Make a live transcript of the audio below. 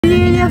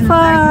Pililla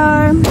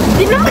Farm.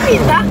 Di na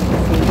makita?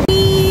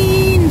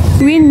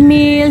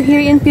 Windmill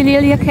here in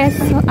Pililla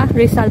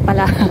Rizal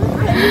pala.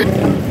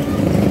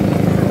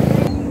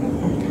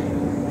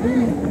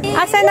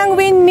 Asan ang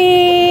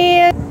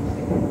windmill?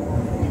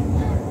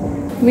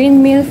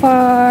 Windmill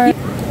Farm.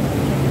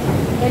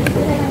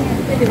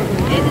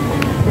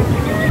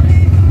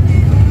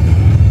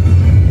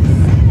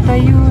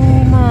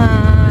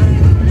 Kayuman.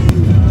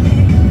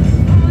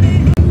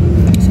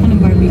 Gusto ko ng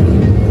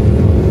barbecue.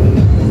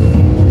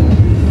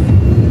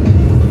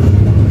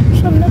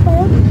 Saan na pa?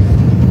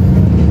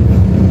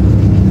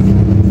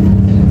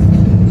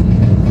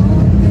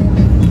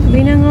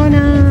 Binango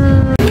na.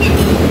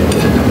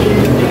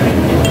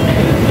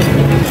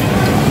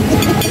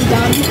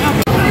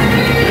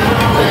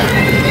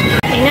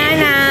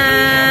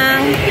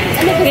 Inanang.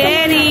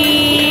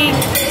 Gary.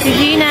 Si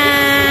Gina.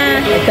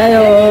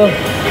 Tayo.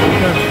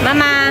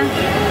 Mama.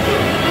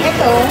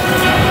 Ito.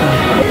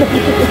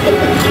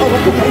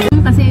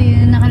 Kasi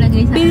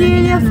nakalagay sa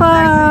Pililla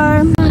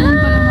Farm.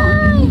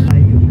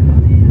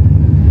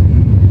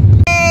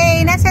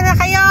 Hey, nasa na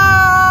kayo?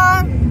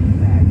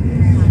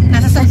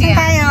 Nasasakyan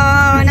tayo.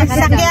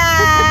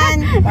 Nasasakyan.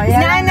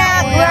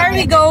 Nanak, where are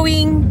we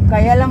going?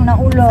 Kaya lang na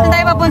ulo. Saan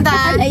tayo papunta?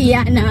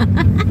 Ayan na.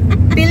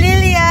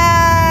 Pililla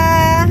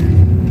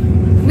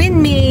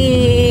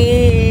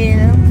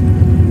Windmill.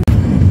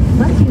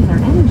 Let's use our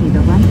energy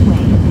the right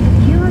way.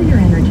 Here are your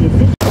energy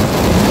efficiency.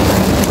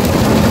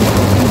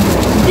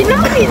 Di na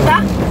makita?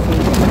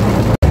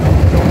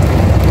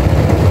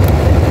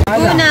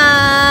 Una.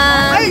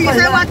 Ay,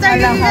 sa water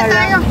na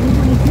tayo.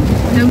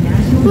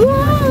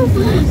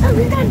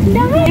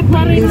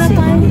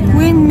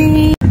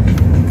 Windmill.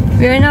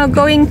 We are now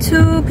going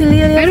to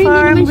Pililla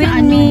Farm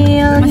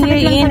Windmill here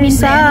in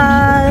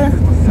Rizal.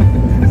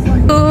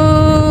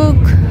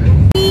 Look!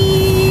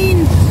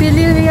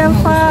 Pililla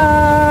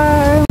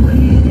Farm.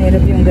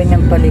 Hirap yung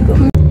ganyang paligo.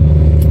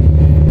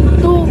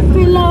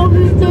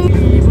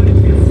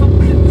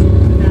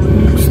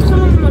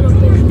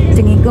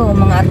 Tingin ko,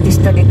 mga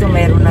artista dito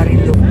meron na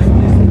rin look.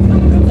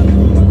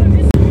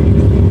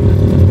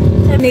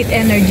 Need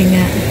energy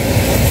nga.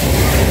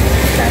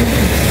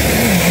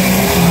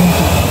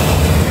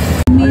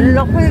 Ang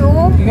laki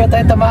oh. Hindi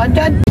tayo tamaan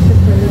dyan.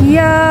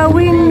 Yeah,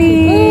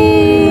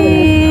 windmill.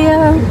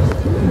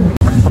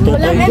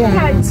 Walang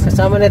entrance.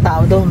 Kasama na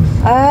tao doon.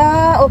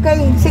 Ah,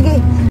 okay. Sige.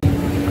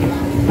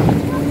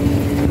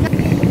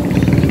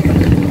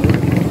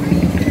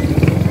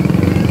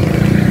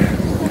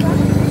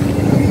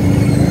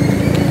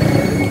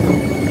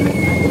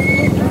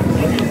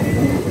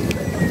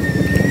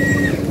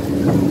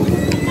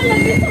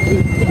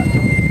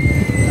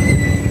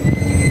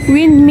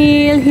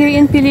 Windmill here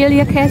in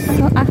Pililla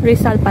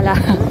Rizal pala.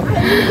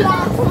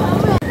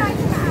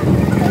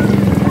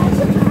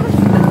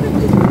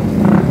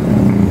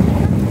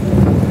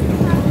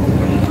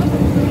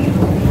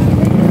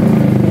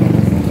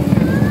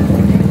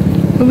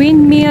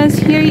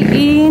 Windmills here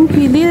in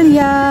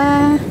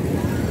Pililla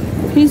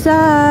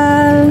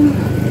Rizal.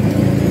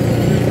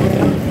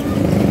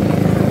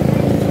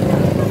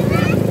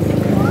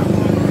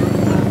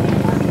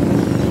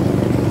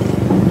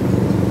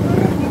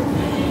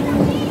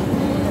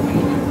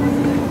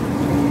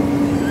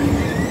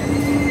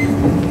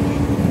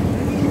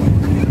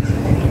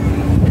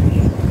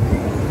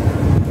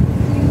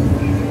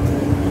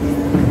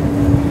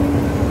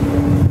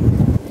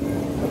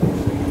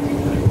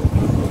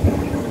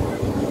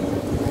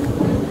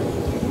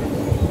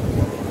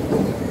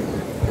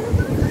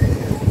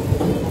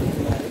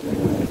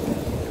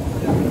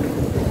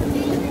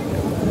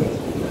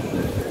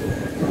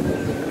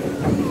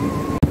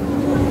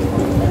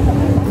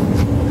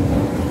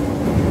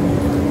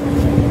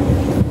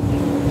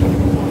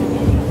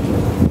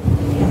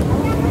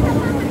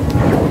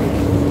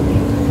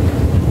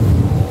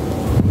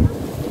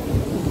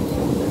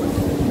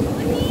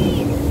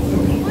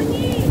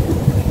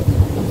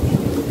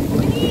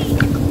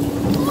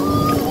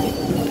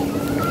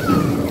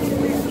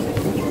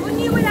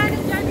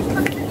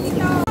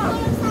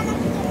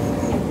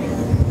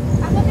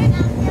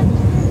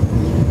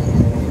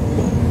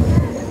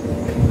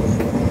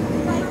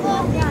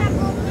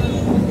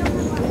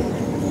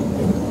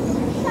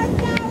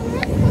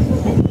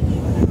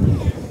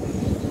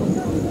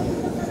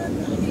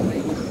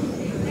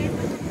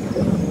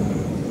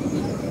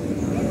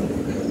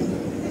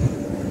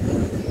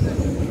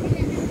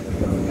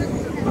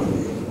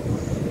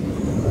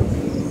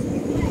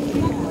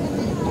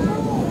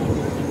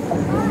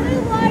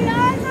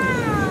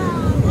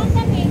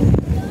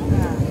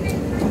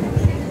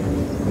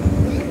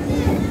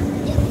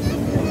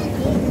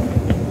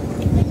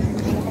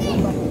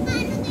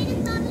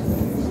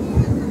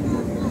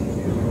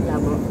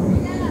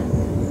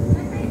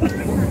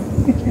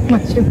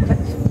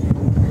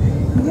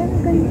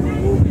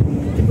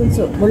 Si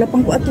Bunso, wala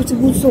pang kuato si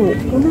Bunso.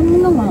 Kunan mo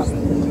na nga.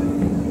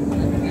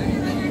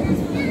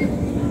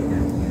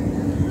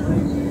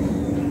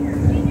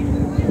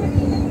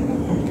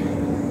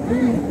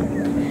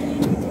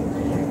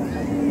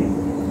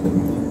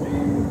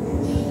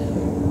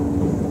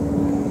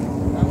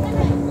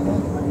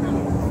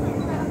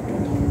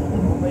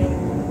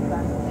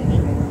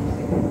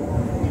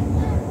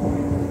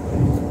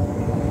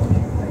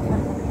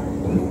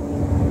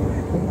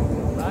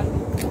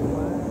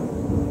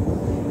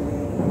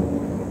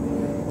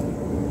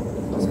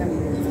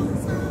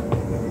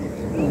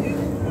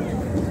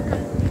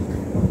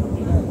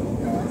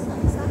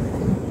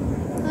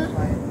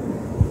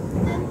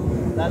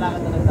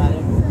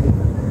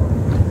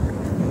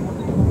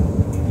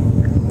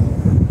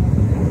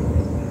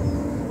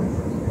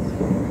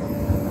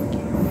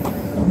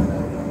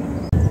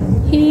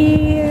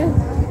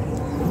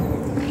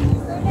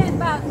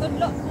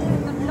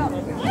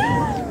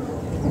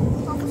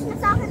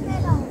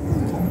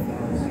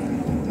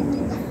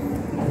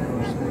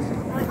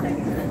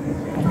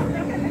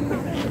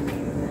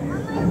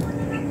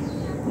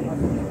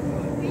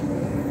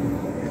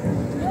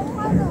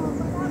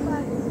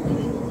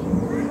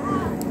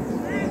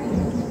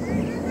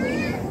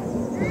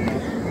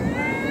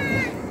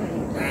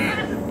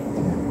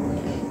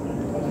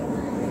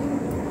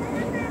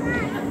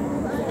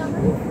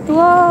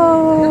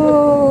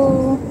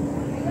 Wow!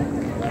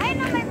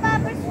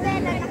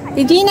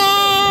 Gina!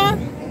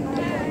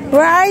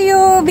 Where are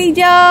you,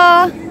 video?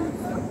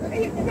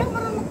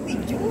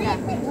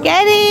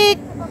 Gerrit!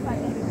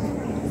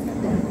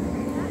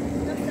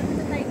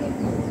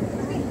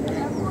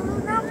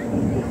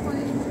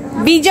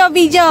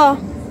 Video!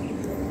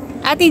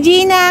 Ate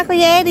Gina,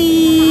 Kuya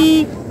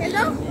Eric!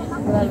 Hello?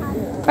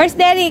 Where's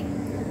Derek?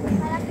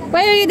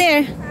 Why are you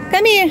there?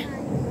 Come here!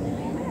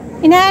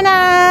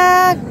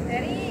 Inanak!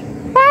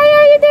 Why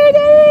are you there,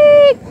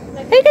 Derek?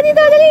 Halika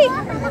dito, dali!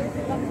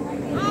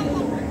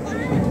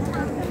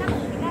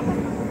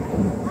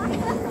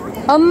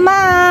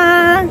 Oma!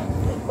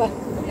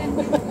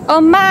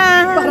 Oma!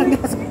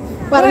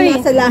 Parang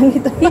nasa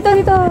langit. Dito.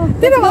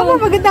 Dito ba?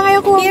 Maganda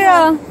ngayon ko.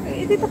 Hero!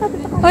 Dito ka.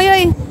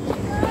 Oy!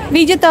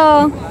 Video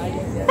to!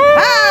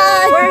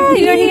 Hi! We're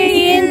here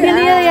in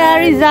Pililla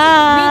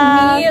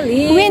Rizal!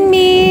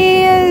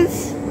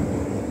 Windmills!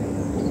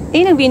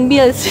 Ayun ang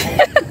windmills.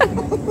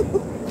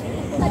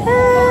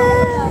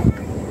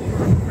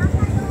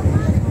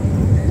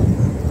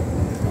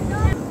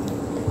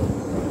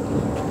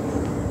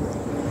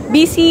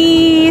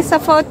 Busy sa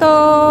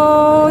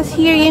photos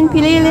here in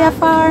Pililla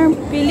Farm.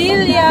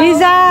 Pililla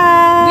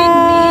Rizal!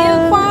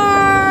 Windmill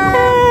Farm!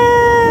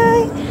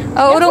 Hi!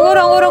 Oh, urong.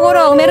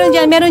 Meron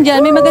dyan.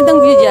 May magandang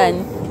view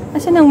dyan.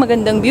 Asan ang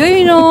magandang view?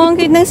 Yun o, ang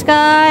cute ng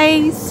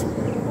skies.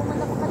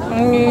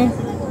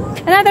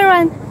 Another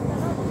one.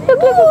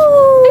 Look.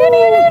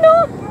 Ayun o.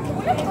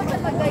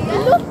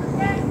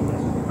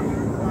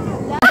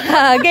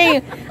 Okay.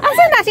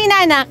 Asan na si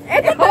Nanak?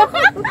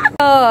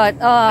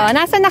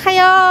 Nasaan na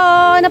kayo?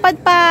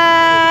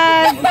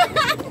 Napadpad.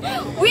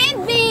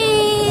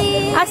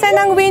 Windmill! Asan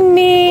ang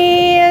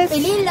windmills?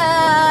 Pililla!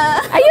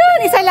 Ayun,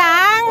 isa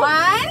lang.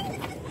 One?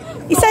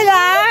 Isa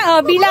lang. Oh,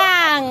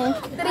 bilang.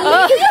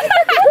 Oh.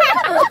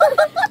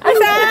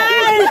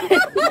 Asan?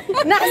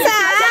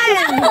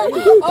 Nasaan?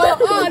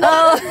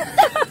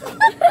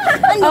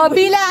 Oh,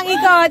 bilang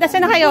ikot.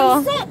 Asan na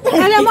kayo?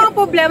 Alam mo ang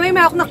problema, may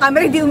ako ng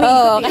camera, di umiikot.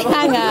 Oh,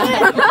 kaya nga.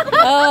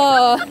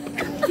 Oh.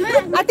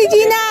 Ate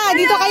Gina,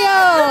 dito kayo.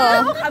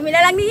 Kami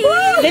na lang ni...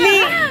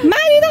 Dali. Ma,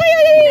 dito kayo.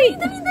 Dali.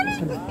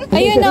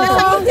 Ayun o.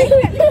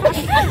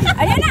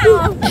 Ayan na,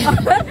 oh.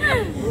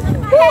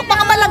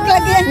 Baka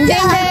malaglag yan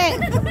dyan. Hindi.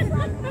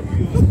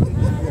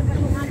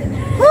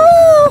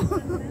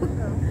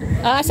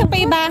 Asan pa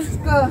iba?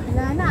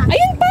 Wala na.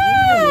 Ayun pa.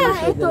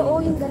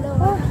 Ito, yung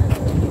dalawa.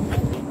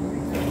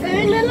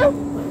 Ayun na lang.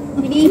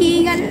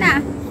 Hinihingal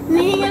na.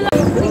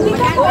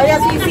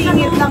 Kaya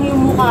sisingit lang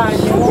yung mukha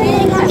niyo.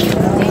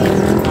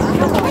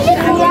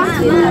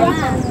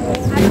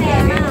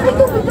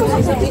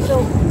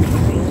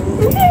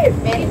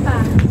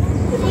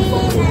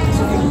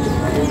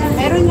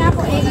 Meron nga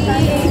po eh.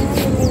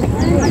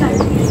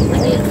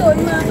 Ito,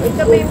 ma.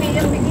 Ito, baby,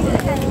 yung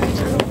bigyan.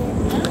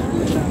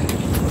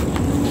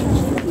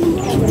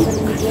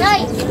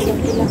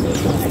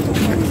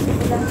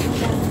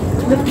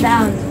 Look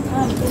down.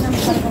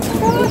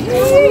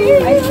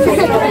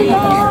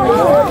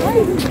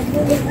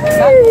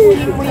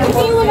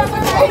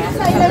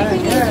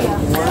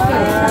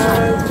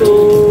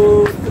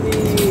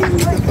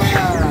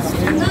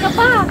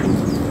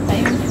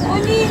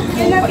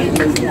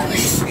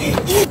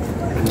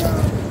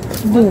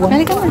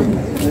 Halika na.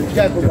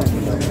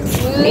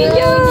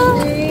 Video.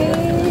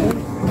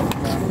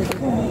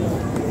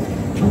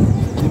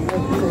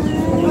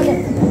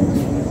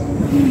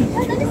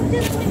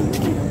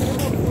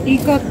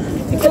 Ikot.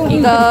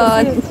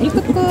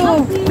 Ikot ko.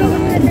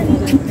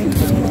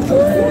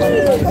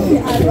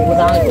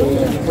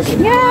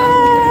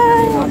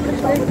 Yan.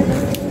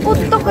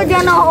 Puto ka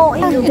dyan ako.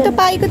 Ito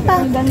pa, ikot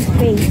pa.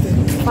 Space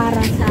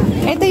para sa...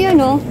 Ito yun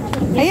o.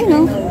 Ayun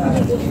o.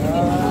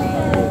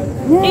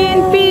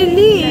 In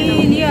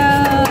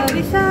Pililla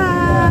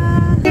Rizal.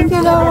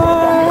 Picture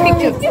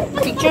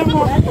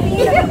mo.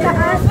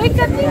 Ay,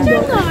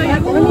 ka-picture na.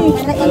 Uni,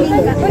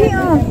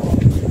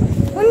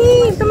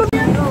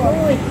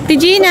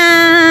 Gina.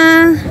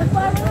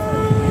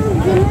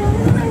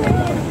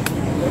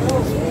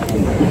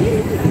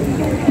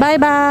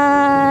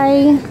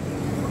 Bye-bye.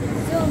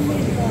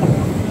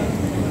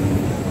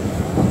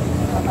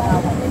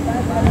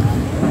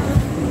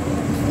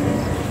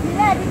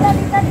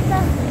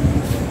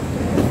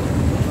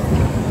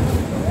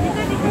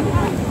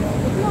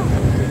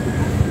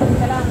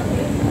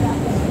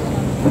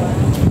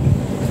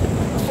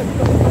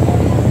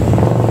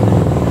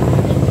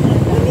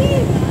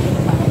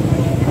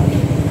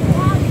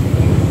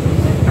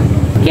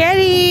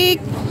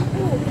 Eric.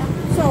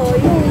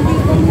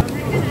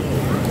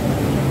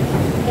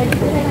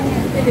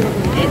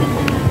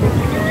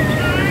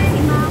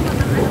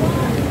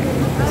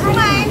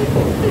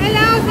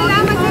 hello,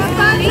 salamat sa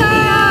sponsor.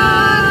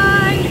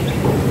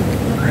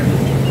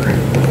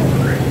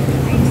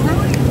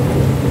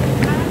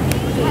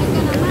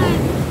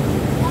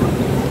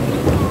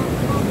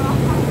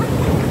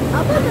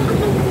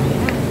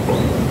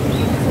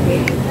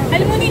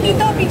 Alam mo ni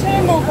dito,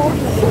 picture mo ko.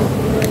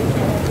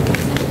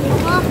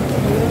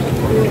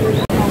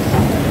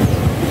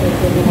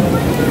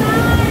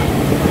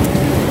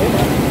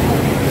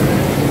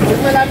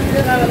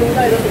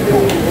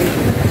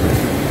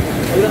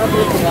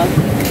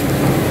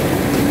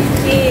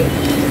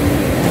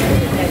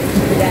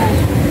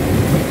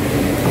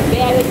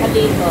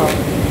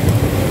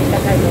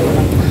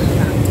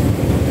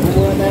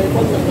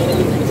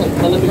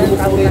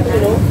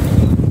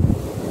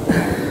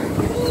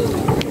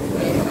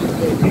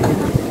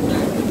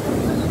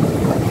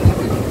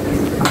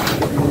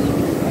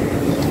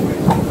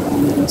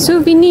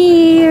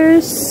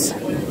 Souvenirs.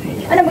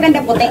 Ano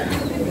maganda puti?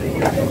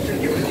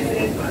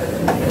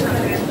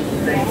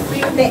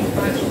 Puti.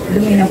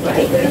 Dumi ng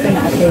puti. Ito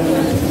na ate.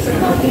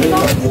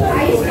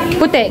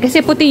 Puti, kasi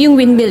puti yung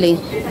windmill eh.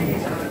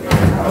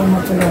 Oo,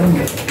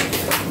 mapulong.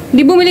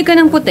 Di bumili ka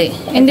ng puti.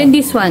 And then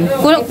this one.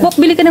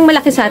 Bili ka ng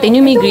malaki sa atin,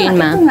 yung may green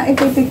ma. Ito nga,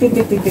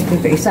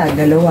 ito, isa,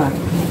 dalawa.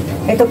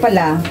 Ito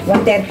pala,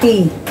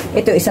 130.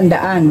 Ito,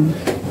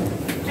 100.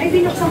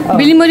 Oh.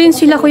 Bili mo rin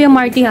sila, Kuya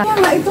Marty ha. Kaya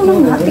nga, ito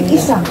lang nga,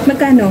 isa.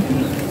 Magkano?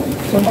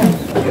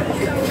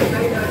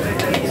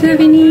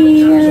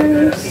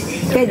 Souvenirs.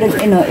 Kaya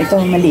doon, ito,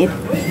 maliit.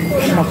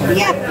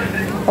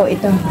 Oh,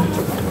 ito.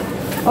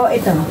 Oh,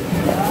 ito.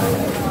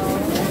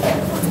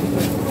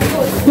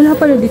 Wala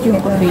pala dito yung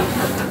coffee.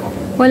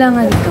 Wala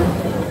nga dito.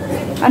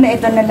 Ano,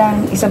 ito na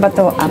lang, isa ba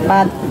to?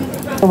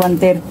 4.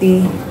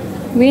 130.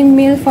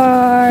 Windmill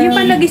farm. Yung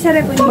palagi sa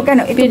rep.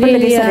 Magkano? Ito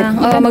palagay sa rep.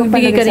 Oo,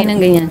 magbigay ka rin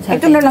ng ganyan.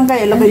 Ito na lang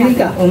kayo, lagay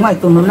dito. Oo nga,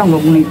 ito na lang,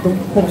 huwag na ito.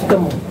 Gusto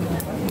mo.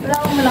 Wala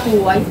akong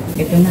malaking white.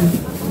 Ito na.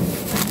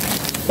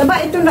 Diba,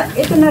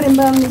 ito na rin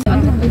ba?